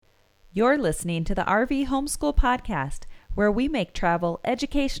You're listening to the RV Homeschool Podcast, where we make travel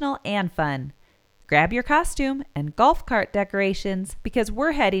educational and fun. Grab your costume and golf cart decorations because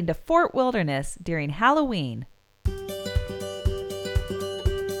we're heading to Fort Wilderness during Halloween.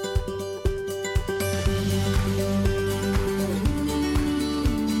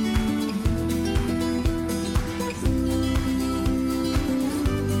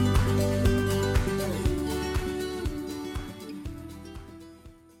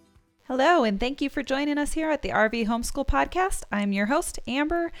 Hello, and thank you for joining us here at the RV Homeschool Podcast. I'm your host,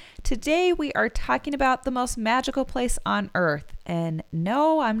 Amber. Today, we are talking about the most magical place on earth. And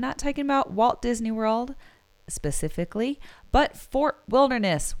no, I'm not talking about Walt Disney World specifically, but Fort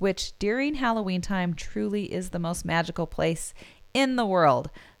Wilderness, which during Halloween time truly is the most magical place in the world.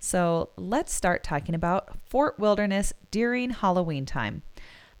 So let's start talking about Fort Wilderness during Halloween time.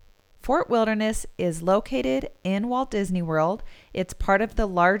 Fort Wilderness is located in Walt Disney World. It's part of the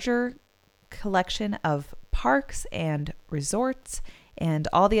larger collection of parks and resorts and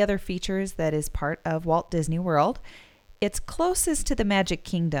all the other features that is part of Walt Disney World. It's closest to the Magic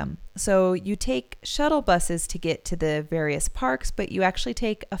Kingdom. So you take shuttle buses to get to the various parks, but you actually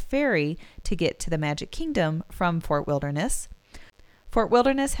take a ferry to get to the Magic Kingdom from Fort Wilderness. Fort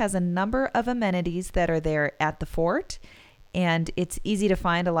Wilderness has a number of amenities that are there at the fort. And it's easy to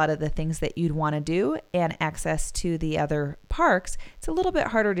find a lot of the things that you'd want to do and access to the other parks. It's a little bit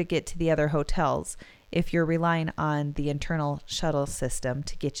harder to get to the other hotels if you're relying on the internal shuttle system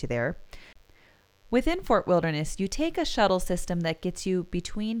to get you there. Within Fort Wilderness, you take a shuttle system that gets you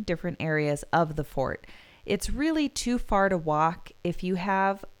between different areas of the fort. It's really too far to walk. If you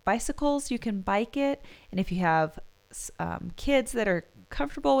have bicycles, you can bike it. And if you have kids that are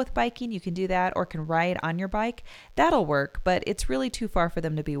comfortable with biking, you can do that, or can ride on your bike. That'll work, but it's really too far for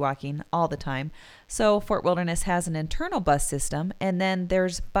them to be walking all the time. So Fort Wilderness has an internal bus system, and then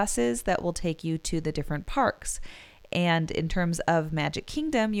there's buses that will take you to the different parks. And in terms of Magic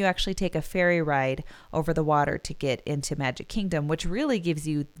Kingdom, you actually take a ferry ride over the water to get into Magic Kingdom, which really gives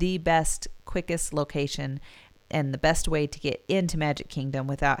you the best, quickest location and the best way to get into Magic Kingdom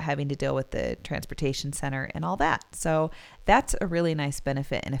without having to deal with the transportation center and all that. So that's a really nice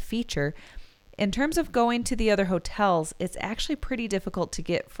benefit and a feature. In terms of going to the other hotels, it's actually pretty difficult to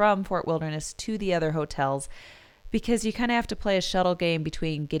get from Fort Wilderness to the other hotels because you kind of have to play a shuttle game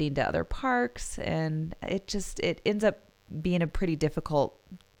between getting to other parks, and it ends up being a pretty difficult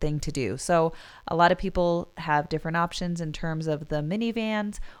thing to do. So a lot of people have different options in terms of the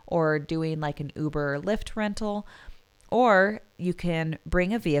minivans or doing like an Uber or Lyft rental, or you can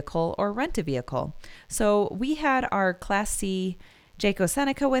bring a vehicle or rent a vehicle. So we had our Class C Jayco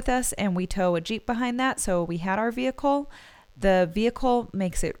Seneca with us, and we tow a Jeep behind that. So we had our vehicle. The vehicle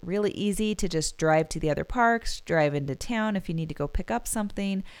makes it really easy to just drive to the other parks, drive into town if you need to go pick up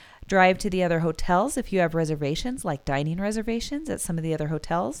something, drive to the other hotels if you have reservations, like dining reservations at some of the other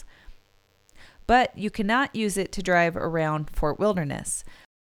hotels. But you cannot use it to drive around Fort Wilderness.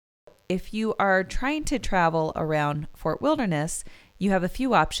 If you are trying to travel around Fort Wilderness, you have a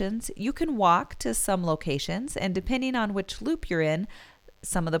few options. You can walk to some locations, and depending on which loop you're in,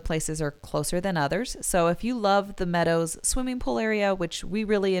 some of the places are closer than others. So if you love the Meadows swimming pool area, which we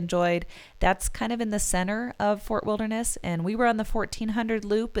really enjoyed, that's kind of in the center of Fort Wilderness. And we were on the 1400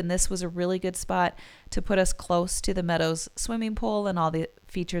 loop, and this was a really good spot to put us close to the Meadows swimming pool and all the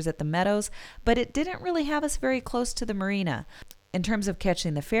features at the Meadows. But it didn't really have us very close to the marina. In terms of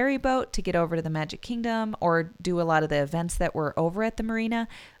catching the ferry boat to get over to the Magic Kingdom or do a lot of the events that were over at the marina,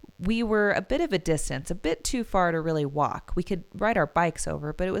 we were a bit of a distance, a bit too far to really walk. We could ride our bikes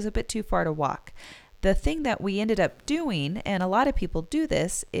over, but it was a bit too far to walk. The thing that we ended up doing, and a lot of people do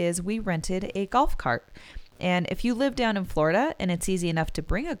this, is we rented a golf cart. And if you live down in Florida and it's easy enough to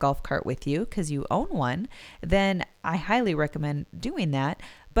bring a golf cart with you because you own one, then I highly recommend doing that.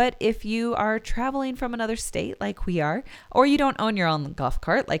 But if you are traveling from another state like we are, or you don't own your own golf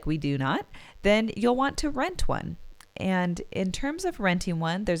cart like we do not, then you'll want to rent one. And in terms of renting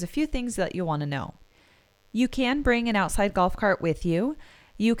one, there's a few things that you'll want to know. You can bring an outside golf cart with you.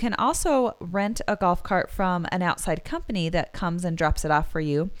 You can also rent a golf cart from an outside company that comes and drops it off for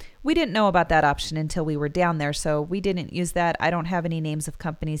you. We didn't know about that option until we were down there, so we didn't use that. I don't have any names of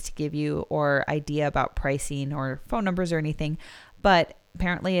companies to give you or idea about pricing or phone numbers or anything, but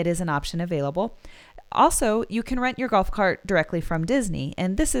apparently it is an option available. Also, you can rent your golf cart directly from Disney,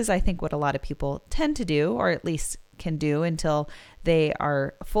 and this is, I think, what a lot of people tend to do, or at least can do until they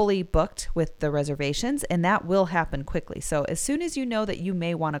are fully booked with the reservations, and that will happen quickly. So as soon as you know that you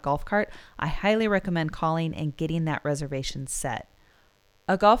may want a golf cart, I highly recommend calling and getting that reservation set.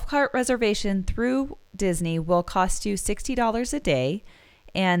 A golf cart reservation through Disney will cost you $60 a day,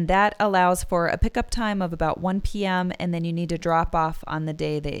 And that allows for a pickup time of about 1 p.m. and then you need to drop off on the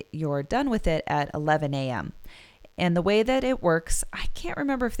day that you're done with it at 11 a.m. And the way that it works, I can't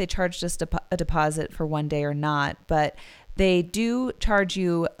remember if they charged us a deposit for one day or not, but they do charge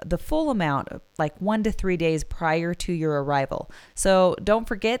you the full amount, like 1 to 3 days prior to your arrival. So don't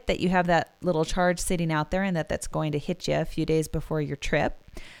forget that you have that little charge sitting out there and that's going to hit you a few days before your trip.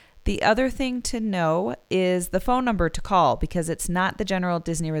 The other thing to know is the phone number to call, because it's not the general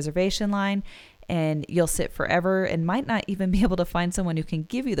Disney reservation line and you'll sit forever and might not even be able to find someone who can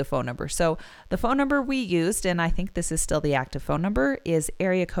give you the phone number. So the phone number we used, and I think this is still the active phone number, is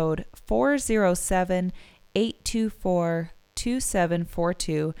area code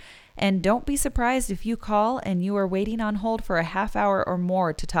 407-824-2742. And don't be surprised if you call and you are waiting on hold for a half hour or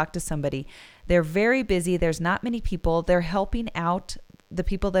more to talk to somebody. They're very busy. There's not many people. They're helping out the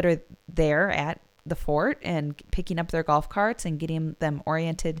people that are there at the fort and picking up their golf carts and getting them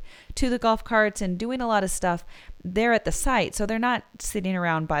oriented to the golf carts and doing a lot of stuff there at the site. So they're not sitting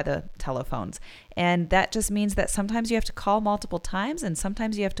around by the telephones. And that just means that sometimes you have to call multiple times and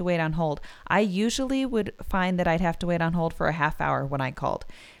sometimes you have to wait on hold. I usually would find that I'd have to wait on hold for a half hour when I called.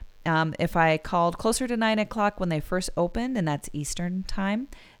 If I called closer to 9 o'clock when they first opened, and that's Eastern time,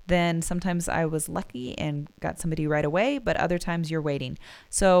 then sometimes I was lucky and got somebody right away, but other times you're waiting.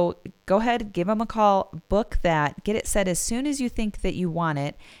 So go ahead, give them a call, book that, get it set as soon as you think that you want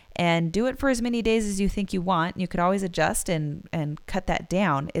it, and do it for as many days as you think you want. You could always adjust and cut that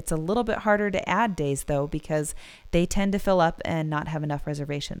down. It's a little bit harder to add days though, because they tend to fill up and not have enough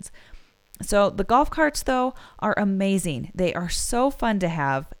reservations. So the golf carts, though, are amazing. They are so fun to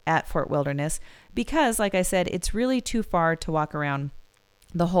have at Fort Wilderness because, like I said, it's really too far to walk around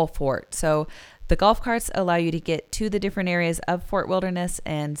the whole fort. So the golf carts allow you to get to the different areas of Fort Wilderness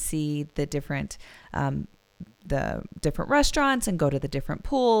and see the different restaurants and go to the different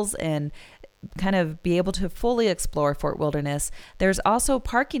pools and kind of be able to fully explore Fort Wilderness. There's also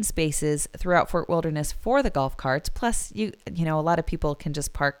parking spaces throughout Fort Wilderness for the golf carts. Plus, you know, a lot of people can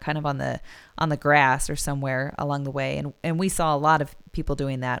just park kind of on the grass or somewhere along the way. And we saw a lot of people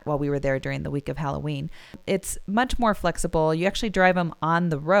doing that while we were there during the week of Halloween. It's much more flexible. You actually drive them on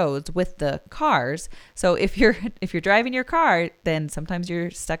the roads with the cars. So if you're driving your car, then sometimes you're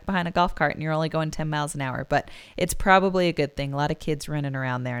stuck behind a golf cart and you're only going 10 miles an hour. But it's probably a good thing. A lot of kids running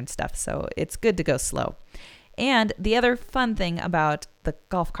around there and stuff. So it's good to go slow. And the other fun thing about the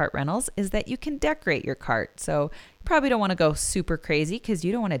golf cart rentals is that you can decorate your cart. So you probably don't want to go super crazy because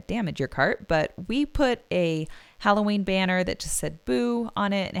you don't want to damage your cart, but we put a Halloween banner that just said boo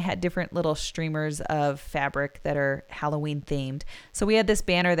on it, and it had different little streamers of fabric that are Halloween themed. So we had this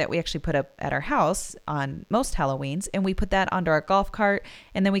banner that we actually put up at our house on most Halloweens, and we put that onto our golf cart,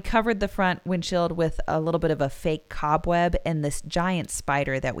 and then we covered the front windshield with a little bit of a fake cobweb and this giant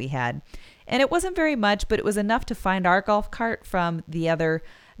spider that we had. And it wasn't very much, but it was enough to find our golf cart from the other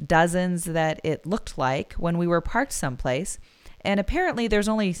dozens that it looked like when we were parked someplace. And apparently there's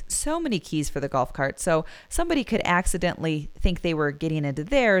only so many keys for the golf cart. So somebody could accidentally think they were getting into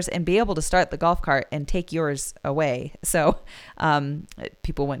theirs and be able to start the golf cart and take yours away. So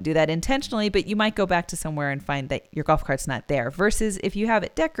people wouldn't do that intentionally, but you might go back to somewhere and find that your golf cart's not there. Versus if you have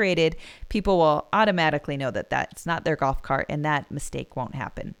it decorated, people will automatically know that that's not their golf cart and that mistake won't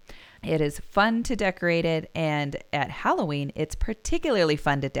happen. It is fun to decorate it, and at Halloween, it's particularly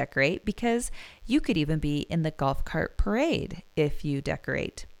fun to decorate because you could even be in the golf cart parade if you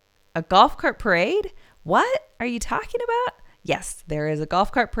decorate. A golf cart parade? What are you talking about? Yes, there is a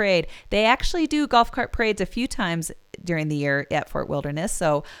golf cart parade. They actually do golf cart parades a few times during the year at Fort Wilderness.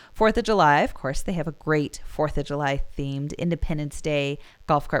 So 4th of July, of course, they have a great 4th of July themed Independence Day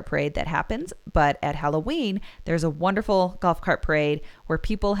golf cart parade that happens. But at Halloween, there's a wonderful golf cart parade where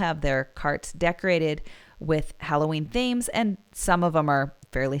people have their carts decorated with Halloween themes. And some of them are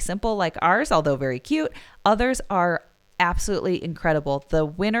fairly simple like ours, although very cute. Others are absolutely incredible. The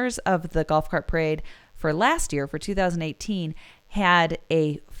winners of the golf cart parade for last year, for 2018, had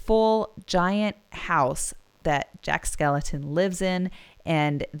a full giant house that Jack Skellington lives in,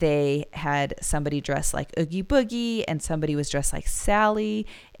 and they had somebody dressed like Oogie Boogie, and somebody was dressed like Sally,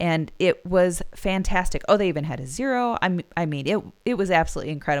 and it was fantastic. Oh, they even had a zero. I mean, it was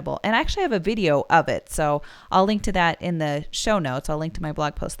absolutely incredible. And I actually have a video of it, so I'll link to that in the show notes. I'll link to my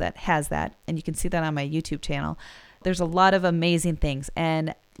blog post that has that, and you can see that on my YouTube channel. There's a lot of amazing things,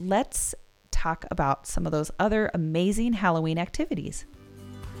 and let's talk about some of those other amazing Halloween activities.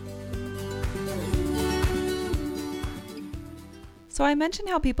 So I mentioned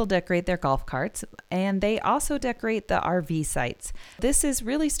how people decorate their golf carts, and they also decorate the RV sites. This is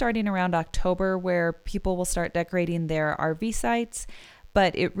really starting around October where people will start decorating their RV sites,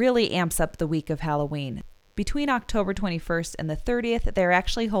 but it really amps up the week of Halloween. Between October 21st and the 30th, they're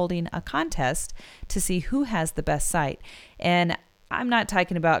actually holding a contest to see who has the best site. And I'm not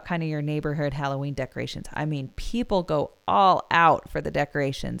talking about kind of your neighborhood Halloween decorations. I mean, people go all out for the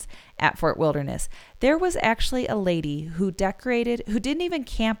decorations at Fort Wilderness. There was actually a lady who decorated, who didn't even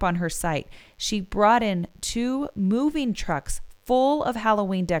camp on her site. She brought in 2 moving trucks full of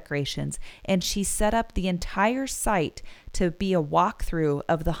Halloween decorations, and she set up the entire site to be a walkthrough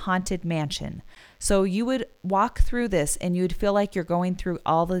of the Haunted Mansion. So you would walk through this and you would feel like you're going through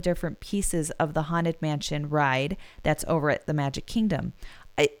all the different pieces of the Haunted Mansion ride that's over at the Magic Kingdom.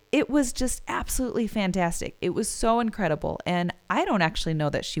 It was just absolutely fantastic. It was so incredible. And I don't actually know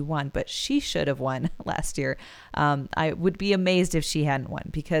that she won, but she should have won last year. I would be amazed if she hadn't won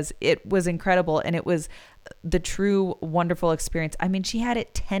because it was incredible. And it was the true wonderful experience. I mean, she had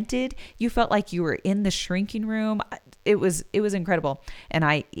it tented. You felt like you were in the shrinking room. It was incredible. And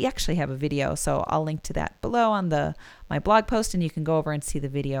I actually have a video, so I'll link to that below on my blog post, and you can go over and see the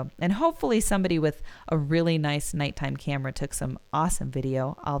video. And hopefully somebody with a really nice nighttime camera took some awesome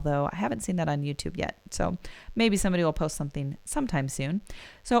video, although I haven't seen that on YouTube yet. So maybe somebody will post something sometime soon.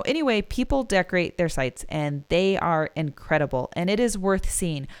 So anyway, people decorate their sites and they are incredible, and it is worth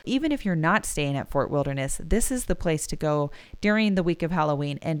seeing. Even if you're not staying at Fort Wilderness, this is the place to go during the week of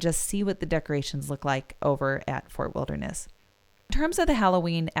Halloween and just see what the decorations look like over at Fort Wilderness. In terms of the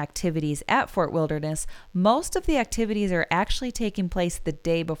Halloween activities at Fort Wilderness, most of the activities are actually taking place the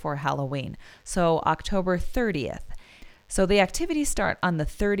day before Halloween, so October 30th. So the activities start on the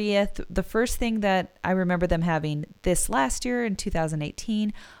 30th. The first thing that I remember them having this last year in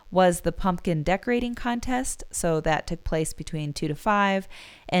 2018 was the pumpkin decorating contest. So that took place between 2 to 5.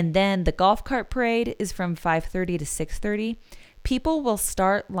 And then the golf cart parade is from 5:30 to 6:30. People will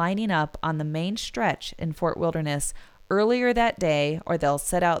start lining up on the main stretch in Fort Wilderness earlier that day, or they'll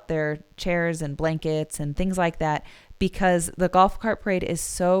set out their chairs and blankets and things like that, because the golf cart parade is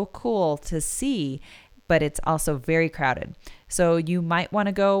so cool to see, but it's also very crowded. So you might want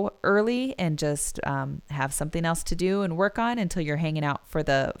to go early and just have something else to do and work on until you're hanging out for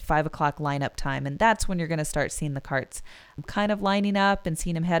the 5 o'clock lineup time. And that's when you're going to start seeing the carts kind of lining up and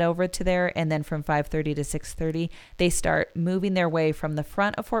seeing them head over to there. And then from 5:30 to 6:30, they start moving their way from the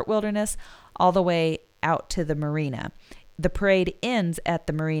front of Fort Wilderness all the way out to the marina. The parade ends at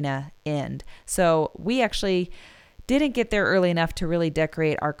the marina end. So we actually didn't get there early enough to really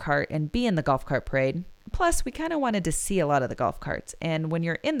decorate our cart and be in the golf cart parade. Plus, we kind of wanted to see a lot of the golf carts. And when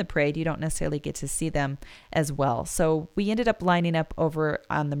you're in the parade, you don't necessarily get to see them as well. So we ended up lining up over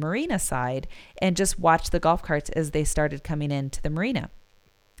on the marina side and just watched the golf carts as they started coming into the marina.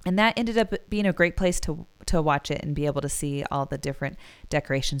 And that ended up being a great place to watch it and be able to see all the different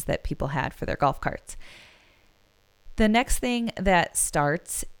decorations that people had for their golf carts. The next thing that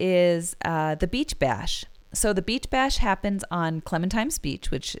starts is the Beach Bash. So the Beach Bash happens on Clementine's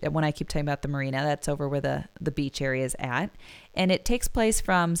Beach, which when I keep talking about the marina, that's over where the beach area is at. And it takes place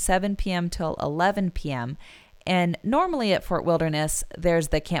from 7 p.m. till 11 p.m. And normally at Fort Wilderness, there's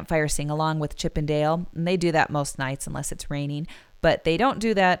the campfire sing-along with Chip and Dale. And they do that most nights unless it's raining. But they don't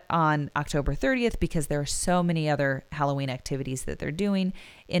do that on October 30th because there are so many other Halloween activities that they're doing.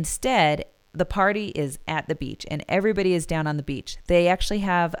 Instead, the party is at the beach and everybody is down on the beach. They actually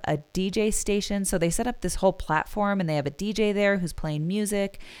have a DJ station. So they set up this whole platform and they have a DJ there who's playing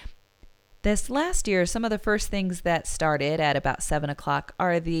music. This last year, some of the first things that started at about 7 o'clock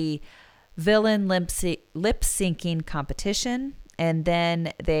are the villain lip syncing competition. And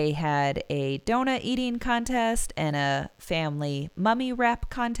then they had a donut eating contest and a family mummy wrap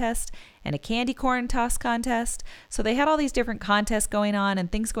contest and a candy corn toss contest. So they had all these different contests going on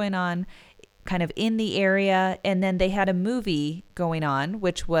and things going on kind of in the area. And then they had a movie going on,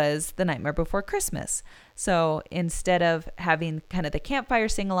 which was The Nightmare Before Christmas. So instead of having kind of the campfire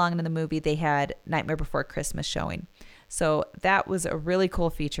sing along in the movie, they had Nightmare Before Christmas showing. So that was a really cool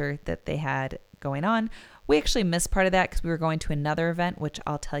feature that they had going on. We actually missed part of that because we were going to another event, which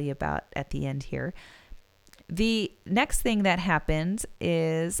I'll tell you about at the end here. The next thing that happens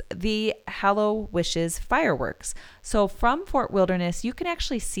is the Hallow-Wishes fireworks. So from Fort Wilderness, you can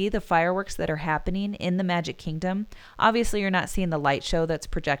actually see the fireworks that are happening in the Magic Kingdom. Obviously, you're not seeing the light show that's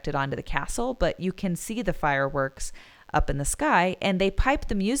projected onto the castle, but you can see the fireworks up in the sky, and they pipe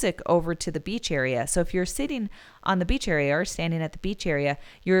the music over to the beach area. So if you're sitting on the beach area or standing at the beach area,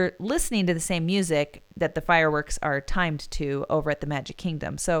 you're listening to the same music that the fireworks are timed to over at the Magic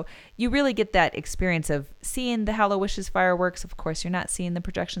Kingdom. So you really get that experience of seeing the Hallow-Wishes fireworks. Of course, you're not seeing the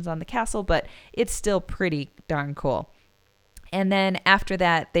projections on the castle, but it's still pretty darn cool. And then after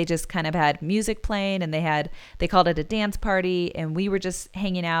that, they just kind of had music playing, and they called it a dance party, and we were just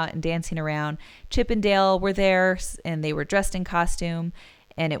hanging out and dancing around. Chip and Dale were there, and they were dressed in costume,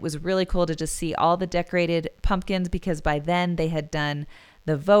 and it was really cool to just see all the decorated pumpkins, because by then they had done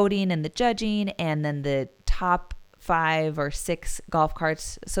the voting and the judging, and then the top 5 or 6 golf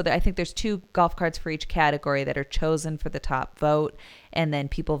carts. So I think there's 2 golf carts for each category that are chosen for the top vote, and then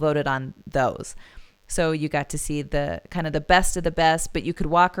people voted on those. So you got to see the kind of the best of the best, but you could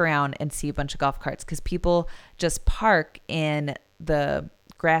walk around and see a bunch of golf carts, because people just park in the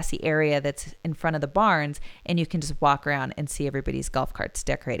grassy area that's in front of the barns, and you can just walk around and see everybody's golf carts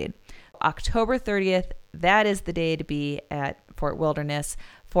decorated. October 30th, that is the day to be at Fort Wilderness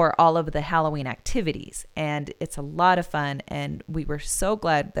for all of the Halloween activities. And it's a lot of fun, and we were so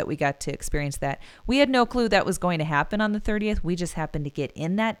glad that we got to experience that. We had no clue that was going to happen on the 30th. We just happened to get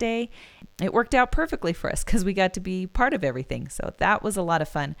in that day. It worked out perfectly for us because we got to be part of everything. So that was a lot of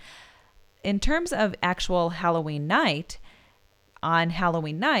fun. In terms of actual Halloween night, on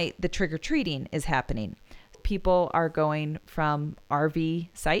Halloween night, the trick-or-treating is happening. People are going from RV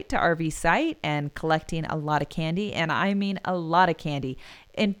site to RV site and collecting a lot of candy. And I mean a lot of candy.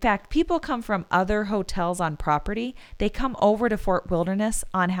 In fact, people come from other hotels on property. They come over to Fort Wilderness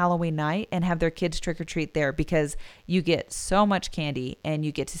on Halloween night and have their kids trick or treat there, because you get so much candy and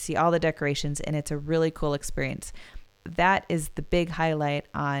you get to see all the decorations, and it's a really cool experience. That is the big highlight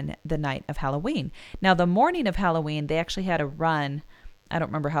on the night of Halloween. Now, the morning of Halloween, they actually had a run. I don't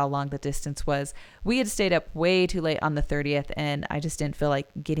remember how long the distance was. We had stayed up way too late on the 30th, and I just didn't feel like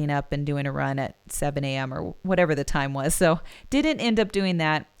getting up and doing a run at 7 a.m. or whatever the time was. So didn't end up doing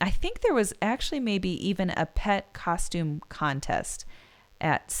that. I think there was actually maybe even a pet costume contest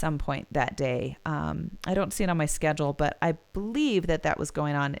at some point that day. I don't see it on my schedule, but I believe that was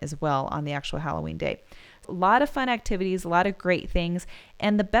going on as well on the actual Halloween day. A lot of fun activities, a lot of great things.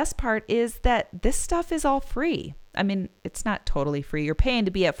 And the best part is that this stuff is all free. I mean, it's not totally free. You're paying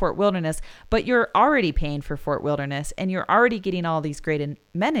to be at Fort Wilderness, but you're already paying for Fort Wilderness, and you're already getting all these great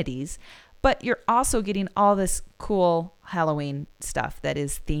amenities, but you're also getting all this cool Halloween stuff that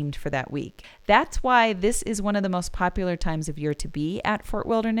is themed for that week. That's why this is one of the most popular times of year to be at Fort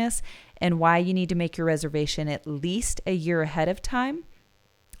Wilderness, and why you need to make your reservation at least a year ahead of time.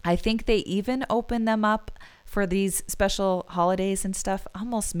 I think they even open them up for these special holidays and stuff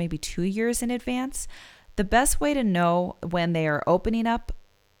almost maybe 2 years in advance. The best way to know when they are opening up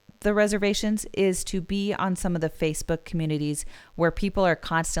the reservations is to be on some of the Facebook communities where people are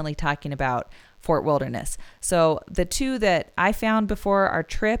constantly talking about Fort Wilderness. So the 2 that I found before our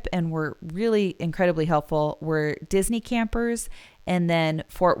trip and were really incredibly helpful were Disney Campers and then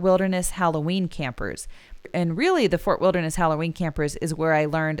Fort Wilderness Halloween Campers. And really, the Fort Wilderness Halloween Campers is where I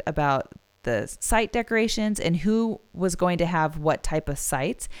learned about the site decorations and who was going to have what type of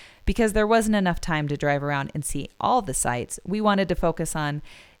sites, because there wasn't enough time to drive around and see all the sites. We wanted to focus on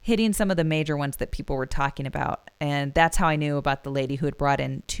hitting some of the major ones that people were talking about. And that's how I knew about the lady who had brought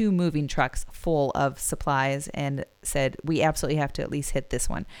in 2 moving trucks full of supplies and said, we absolutely have to at least hit this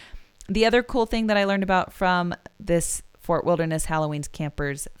one. The other cool thing that I learned about from this Fort Wilderness Halloween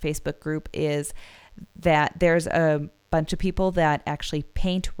Campers Facebook group is that there's a bunch of people that actually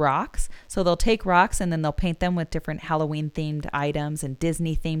paint rocks. So they'll take rocks and then they'll paint them with different Halloween themed items and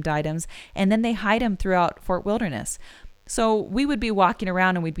Disney themed items, and then they hide them throughout Fort Wilderness. So we would be walking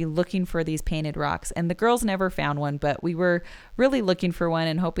around and we'd be looking for these painted rocks, and the girls never found one, but we were really looking for one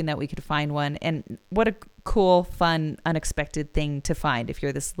and hoping that we could find one. And what a cool, fun, unexpected thing to find if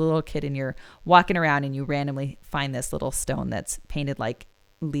you're this little kid and you're walking around and you randomly find this little stone that's painted like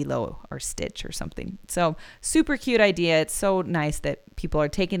Lilo or Stitch or something. So super cute idea. It's so nice that people are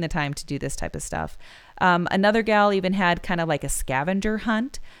taking the time to do this type of stuff. Another gal even had kind of like a scavenger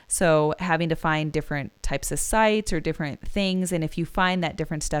hunt. So having to find different types of sites or different things. And if you find that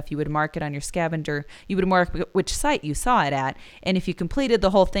different stuff, you would mark it on your scavenger. You would mark which site you saw it at. And if you completed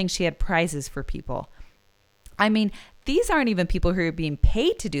the whole thing, she had prizes for people. I mean, these aren't even people who are being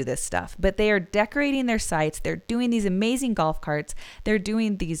paid to do this stuff, but they are decorating their sites. They're doing these amazing golf carts. They're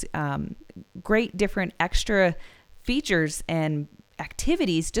doing these great different extra features and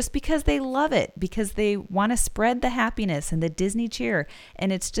activities just because they love it, because they want to spread the happiness and the Disney cheer.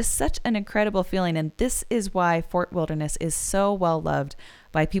 And it's just such an incredible feeling. And this is why Fort Wilderness is so well loved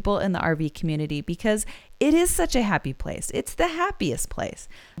by people in the RV community, because it is such a happy place. It's the happiest place.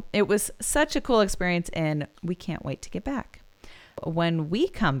 It was such a cool experience, and we can't wait to get back. When we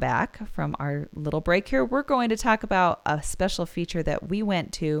come back from our little break here, we're going to talk about a special feature that we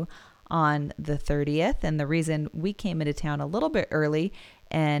went to on the 30th, and the reason we came into town a little bit early,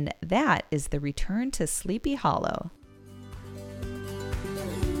 and that is the return to Sleepy Hollow.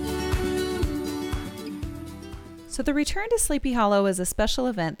 So the Return to Sleepy Hollow is a special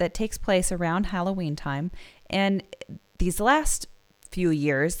event that takes place around Halloween time. And these last few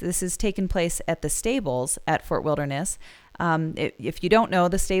years, this has taken place at the stables at Fort Wilderness. If you don't know,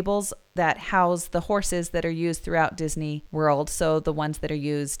 the stables that house the horses that are used throughout Disney World, so the ones that are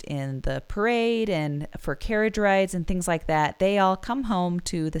used in the parade and for carriage rides and things like that, they all come home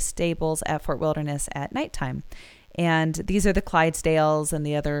to the stables at Fort Wilderness at nighttime. And these are the Clydesdales and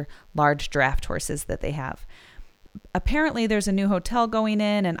the other large draft horses that they have. Apparently there's a new hotel going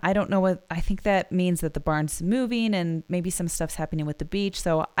in, and I don't know what, I think that means that the barn's moving and maybe some stuff's happening with the beach.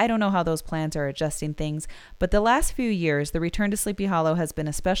 So I don't know how those plans are adjusting things. But the last few years, the Return to Sleepy Hollow has been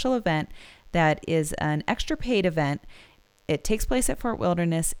a special event that is an extra paid event. It takes place at Fort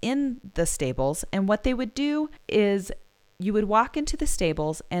Wilderness in the stables. And what they would do is you would walk into the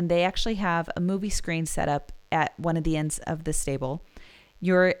stables, and they actually have a movie screen set up at one of the ends of the stable.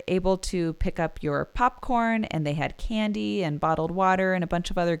 You're able to pick up your popcorn, and they had candy and bottled water and a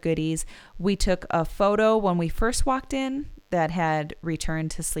bunch of other goodies. We took a photo when we first walked in that had Return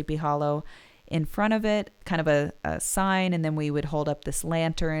to Sleepy Hollow in front of it, kind of a sign, and then we would hold up this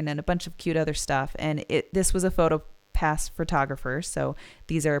lantern and a bunch of cute other stuff. And this was a photo pass photographer, so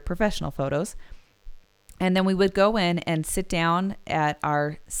these are professional photos. And then we would go in and sit down at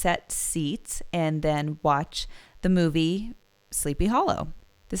our set seats and then watch the movie Sleepy Hollow.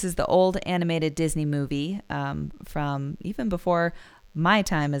 This is the old animated Disney movie from even before my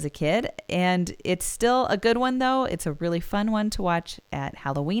time as a kid. And it's still a good one, though. It's a really fun one to watch at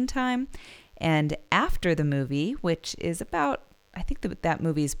Halloween time. And after the movie, which is about, I think that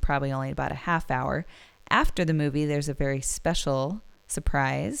movie is probably only about a half hour. After the movie, there's a very special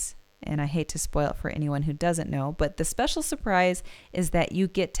surprise. And I hate to spoil it for anyone who doesn't know, but the special surprise is that you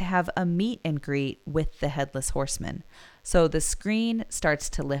get to have a meet and greet with the Headless Horseman. So the screen starts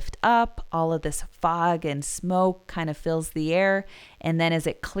to lift up, all of this fog and smoke kind of fills the air, and then as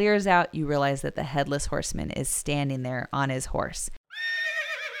it clears out, you realize that the Headless Horseman is standing there on his horse.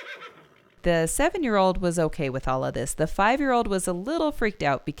 The 7-year-old was okay with all of this. The 5-year-old was a little freaked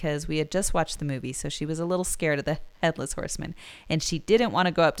out because we had just watched the movie, so she was a little scared of the Headless Horseman, and she didn't want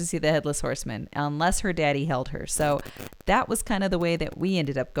to go up to see the Headless Horseman unless her daddy held her. So that was kind of the way that we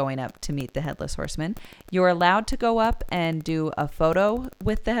ended up going up to meet the Headless Horseman. You're allowed to go up and do a photo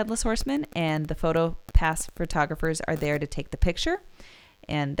with the Headless Horseman, and the photo pass photographers are there to take the picture.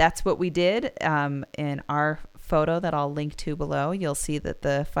 And that's what we did in our photo that I'll link to below. You'll see that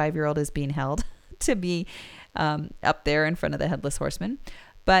the 5-year-old is being held to be up there in front of the Headless Horseman.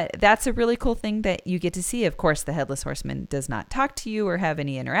 But that's a really cool thing that you get to see. Of course, the Headless Horseman does not talk to you or have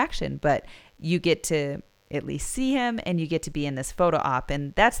any interaction, but you get to at least see him, and you get to be in this photo op.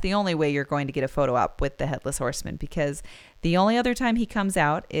 And that's the only way you're going to get a photo op with the Headless Horseman, because the only other time he comes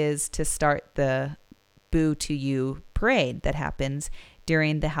out is to start the Boo to You parade that happens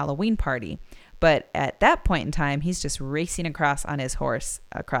during the Halloween party. But at that point in time, he's just racing across on his horse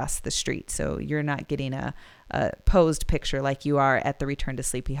across the street. So you're not getting a posed picture like you are at the Return to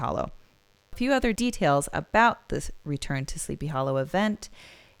Sleepy Hollow. A few other details about this Return to Sleepy Hollow event.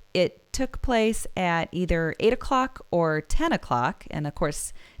 It took place at either 8 o'clock or 10 o'clock. And of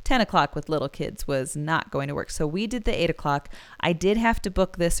course, 10 o'clock with little kids was not going to work. So we did the 8 o'clock. I did have to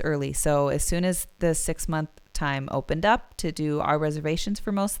book this early. So as soon as the 6-month time opened up to do our reservations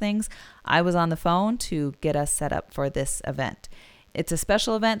for most things, I was on the phone to get us set up for this event. It's a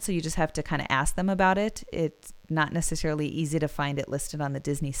special event, so you just have to kind of ask them about it. It's not necessarily easy to find it listed on the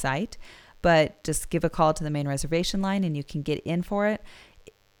Disney site, but just give a call to the main reservation line and you can get in for it.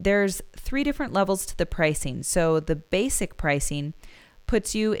 There's 3 different levels to the pricing. So the basic pricing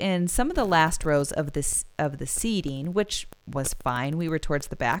puts you in some of the last rows of the seating, which was fine. We were towards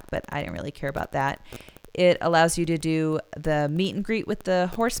the back, but I didn't really care about that. It allows you to do the meet and greet with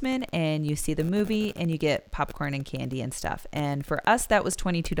the horseman, and you see the movie, and you get popcorn and candy and stuff. And for us, that was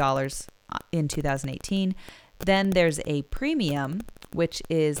 $22 in 2018. Then there's a premium, which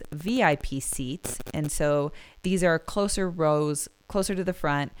is VIP seats. And so these are closer rows, closer to the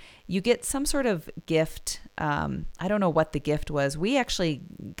front. You get some sort of gift. I don't know what the gift was. We actually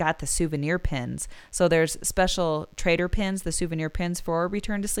got the souvenir pins. So there's special trader pins, the souvenir pins for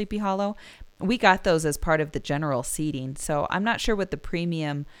Return to Sleepy Hollow. We got those as part of the general seating. So I'm not sure what the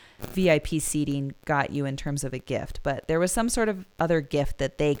premium VIP seating got you in terms of a gift, but there was some sort of other gift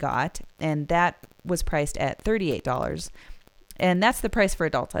that they got, and that was priced at $38. And that's the price for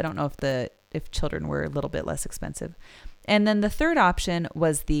adults. I don't know if children were a little bit less expensive. And then the third option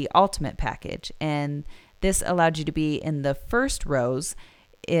was the ultimate package, and this allowed you to be in the first rows.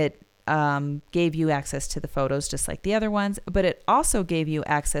 It gave you access to the photos just like the other ones, but it also gave you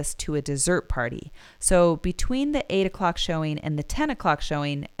access to a dessert party. So between the 8 o'clock showing and the 10 o'clock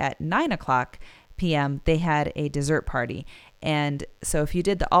showing at 9 o'clock p.m., they had a dessert party. And so if you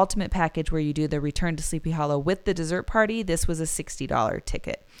did the ultimate package where you do the Return to Sleepy Hollow with the dessert party, this was a $60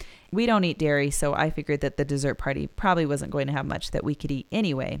 ticket. We don't eat dairy, so I figured that the dessert party probably wasn't going to have much that we could eat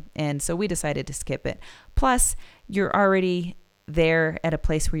anyway. And so we decided to skip it. Plus, you're already there at a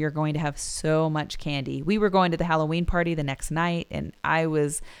place where you're going to have so much candy. We were going to the Halloween party the next night, and I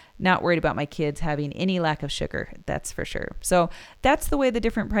was not worried about my kids having any lack of sugar, that's for sure. So that's the way the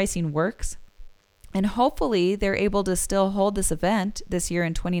different pricing works. And hopefully they're able to still hold this event this year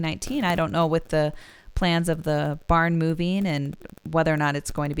in 2019. I don't know with the plans of the barn moving and whether or not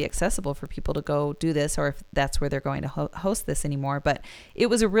it's going to be accessible for people to go do this, or if that's where they're going to host this anymore. But it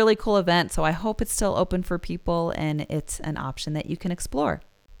was a really cool event, so I hope it's still open for people and it's an option that you can explore.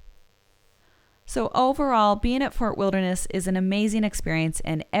 So overall, being at Fort Wilderness is an amazing experience,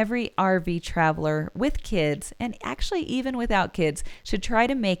 and every RV traveler with kids, and actually even without kids, should try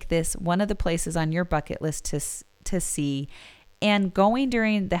to make this one of the places on your bucket list to see. And going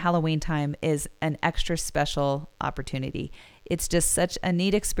during the Halloween time is an extra special opportunity. It's just such a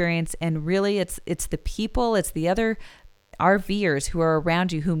neat experience, and really it's the people, it's the other RVers who are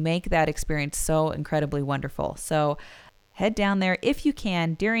around you who make that experience so incredibly wonderful. So head down there if you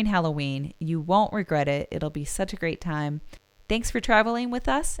can during Halloween. You won't regret it. It'll be such a great time. Thanks for traveling with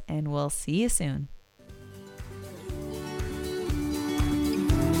us, and we'll see you soon.